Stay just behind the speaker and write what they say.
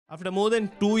After more than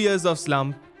 2 years of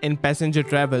slump in passenger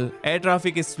travel, air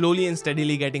traffic is slowly and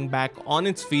steadily getting back on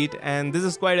its feet, and this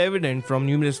is quite evident from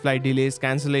numerous flight delays,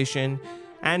 cancellation,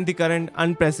 and the current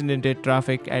unprecedented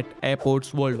traffic at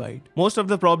airports worldwide. Most of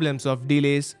the problems of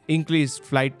delays, increased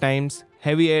flight times,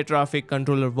 heavy air traffic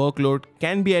controller workload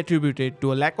can be attributed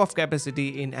to a lack of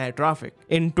capacity in air traffic.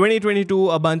 In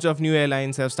 2022, a bunch of new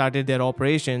airlines have started their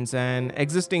operations, and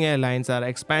existing airlines are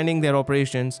expanding their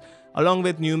operations. Along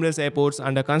with numerous airports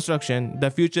under construction,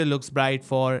 the future looks bright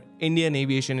for Indian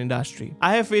aviation industry.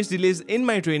 I have faced delays in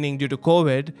my training due to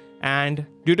COVID and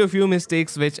due to a few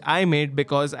mistakes which I made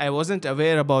because I wasn't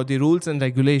aware about the rules and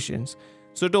regulations.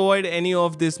 So to avoid any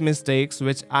of these mistakes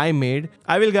which I made,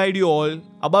 I will guide you all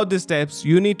about the steps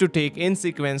you need to take in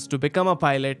sequence to become a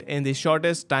pilot in the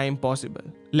shortest time possible.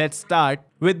 Let's start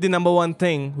with the number one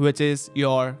thing, which is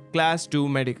your Class 2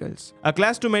 medicals. A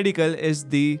Class 2 medical is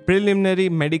the preliminary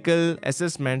medical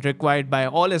assessment required by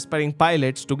all aspiring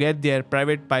pilots to get their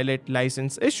private pilot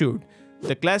license issued.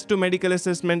 The Class 2 medical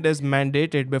assessment is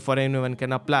mandated before anyone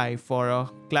can apply for a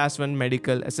Class 1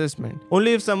 medical assessment.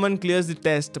 Only if someone clears the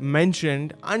test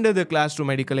mentioned under the Class 2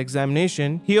 medical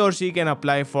examination, he or she can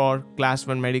apply for Class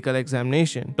 1 medical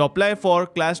examination. To apply for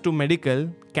Class 2 medical,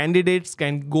 candidates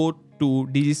can go to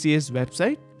DGCA's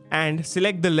website and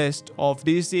select the list of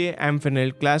DGCA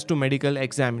MPhil Class 2 medical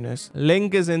examiners.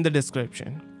 Link is in the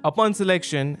description. Upon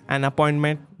selection, an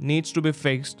appointment needs to be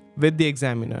fixed with the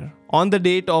examiner. On the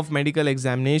date of medical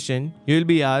examination, you will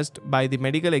be asked by the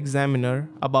medical examiner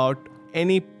about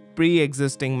any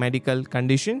pre-existing medical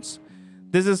conditions.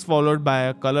 This is followed by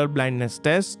a color blindness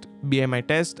test, BMI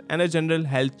test, and a general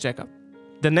health checkup.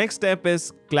 The next step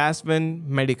is Class 1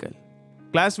 medical.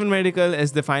 Class 1 medical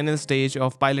is the final stage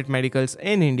of pilot medicals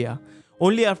in India.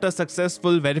 Only after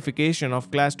successful verification of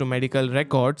Class 2 medical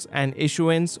records and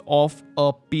issuance of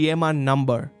a PMR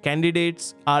number,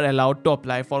 candidates are allowed to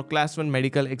apply for Class 1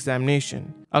 medical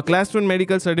examination. A Class 1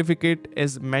 medical certificate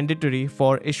is mandatory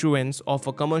for issuance of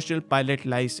a commercial pilot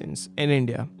license in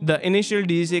India. The initial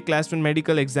DGCA Class 1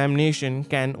 medical examination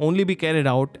can only be carried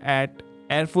out at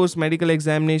Air Force Medical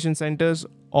Examination Centers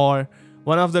or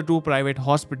one of the two private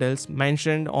hospitals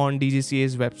mentioned on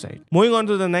DGCA's website. Moving on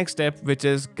to the next step, which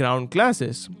is ground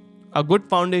classes. A good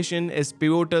foundation is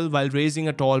pivotal while raising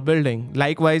a tall building.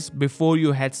 Likewise, before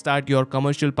you head start your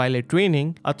commercial pilot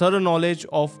training, a thorough knowledge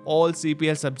of all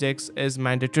CPL subjects is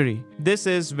mandatory. This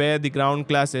is where the ground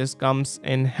classes comes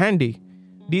in handy.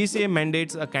 DGCA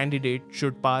mandates a candidate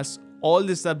should pass all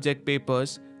the subject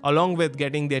papers along with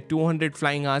getting their 200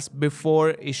 flying hours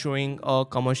before issuing a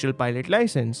commercial pilot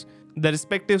license. The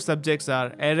respective subjects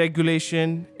are Air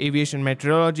Regulation, Aviation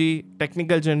Meteorology,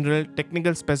 Technical General,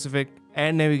 Technical Specific,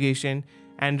 Air Navigation,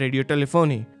 and Radio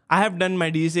Telephony. I have done my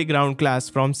DGCA ground class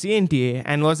from CNTA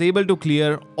and was able to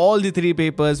clear all the 3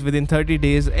 papers within 30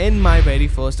 days in my very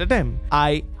first attempt.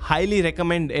 I highly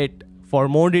recommend it. For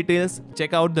more details,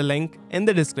 check out the link in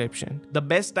the description. The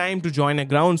best time to join a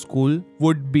ground school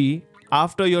would be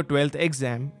after your 12th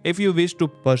exam if you wish to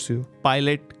pursue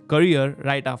pilot career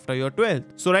right after your 12th.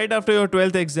 So right after your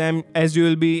 12th exam, as you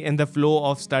will be in the flow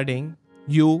of studying,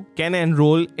 you can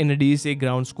enroll in a DGCA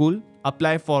ground school,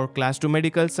 apply for Class 2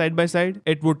 medical side by side.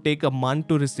 It would take a month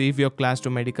to receive your Class 2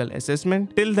 medical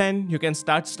assessment. Till then, you can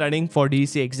start studying for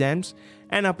DGCA exams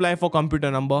and apply for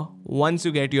computer number once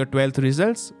you get your 12th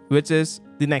results, which is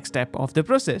the next step of the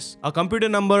process. A computer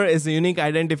number is a unique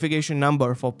identification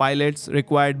number for pilots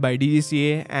required by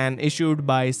DGCA and issued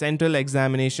by Central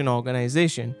Examination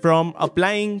Organization. From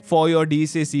applying for your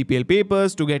DGCA CPL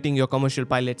papers to getting your commercial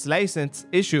pilot's license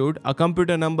issued, a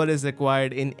computer number is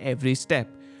required in every step.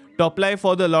 To apply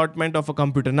for the allotment of a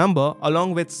computer number,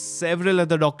 along with several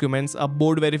other documents, a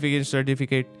board verification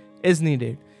certificate is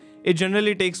needed. It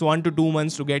generally takes 1 to 2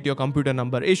 months to get your computer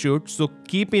number issued, so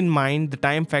keep in mind the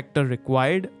time factor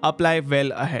required. Apply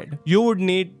well ahead. You would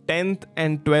need 10th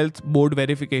and 12th board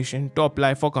verification to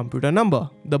apply for computer number.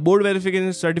 The board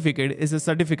verification certificate is a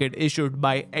certificate issued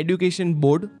by Education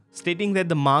Board stating that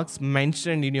the marks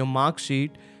mentioned in your mark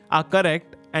sheet are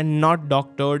correct and not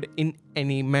doctored in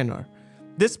any manner.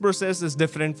 This process is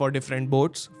different for different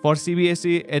boards. For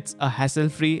CBSE, it's a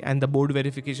hassle-free and the board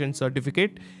verification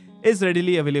certificate is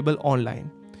readily available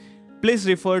online. Please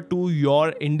refer to your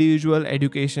individual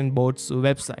education board's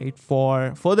website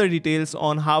for further details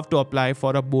on how to apply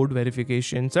for a board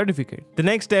verification certificate. The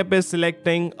next step is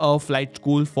selecting a flight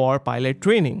school for pilot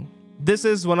training. This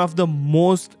is one of the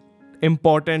most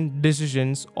important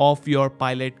decisions of your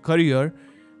pilot career,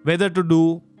 whether to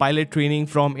do pilot training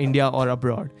from India or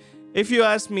abroad. If you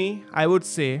ask me, I would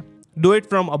say do it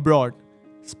from abroad,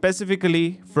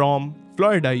 specifically from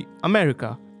Florida,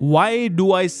 America. Why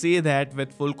do I say that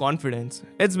with full confidence?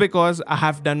 It's because I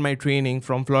have done my training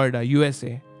from Florida,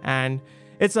 USA, and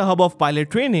it's a hub of pilot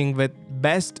training with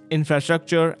best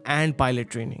infrastructure and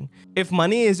pilot training. If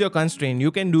money is your constraint,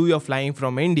 you can do your flying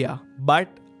from India, but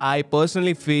I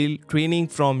personally feel training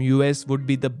from US would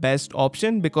be the best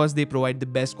option because they provide the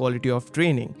best quality of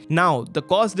training. Now, the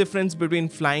cost difference between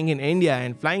flying in India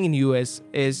and flying in US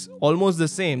is almost the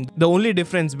same. The only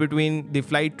difference between the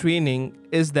flight training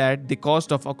is that the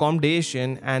cost of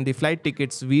accommodation and the flight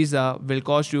tickets visa will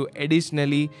cost you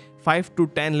additionally 5 to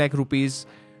 10 lakh rupees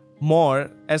more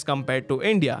as compared to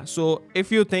India. So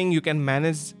if you think you can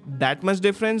manage that much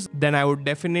difference, then I would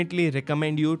definitely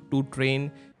recommend you to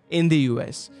train in the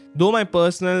US. Though my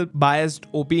personal biased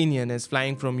opinion is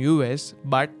flying from US,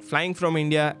 but flying from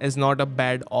India is not a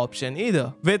bad option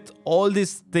either. With all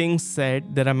these things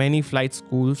said, there are many flight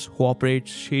schools who operate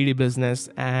shady business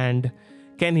and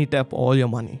can eat up all your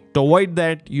money. To avoid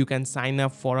that, you can sign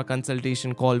up for a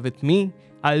consultation call with me.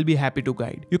 I'll be happy to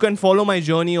guide. You can follow my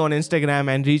journey on Instagram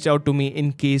and reach out to me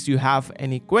in case you have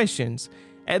any questions.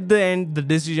 At the end, the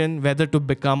decision whether to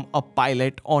become a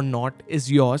pilot or not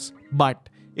is yours, but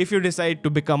if you decide to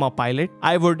become a pilot,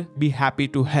 I would be happy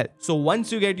to help. So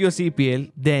once you get your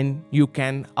CPL, then you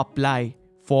can apply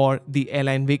for the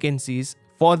airline vacancies.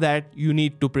 For that, you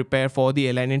need to prepare for the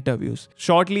airline interviews.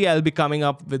 Shortly, I'll be coming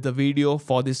up with the video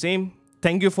for the same.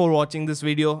 Thank you for watching this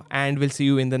video and we'll see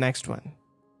you in the next one.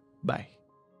 Bye.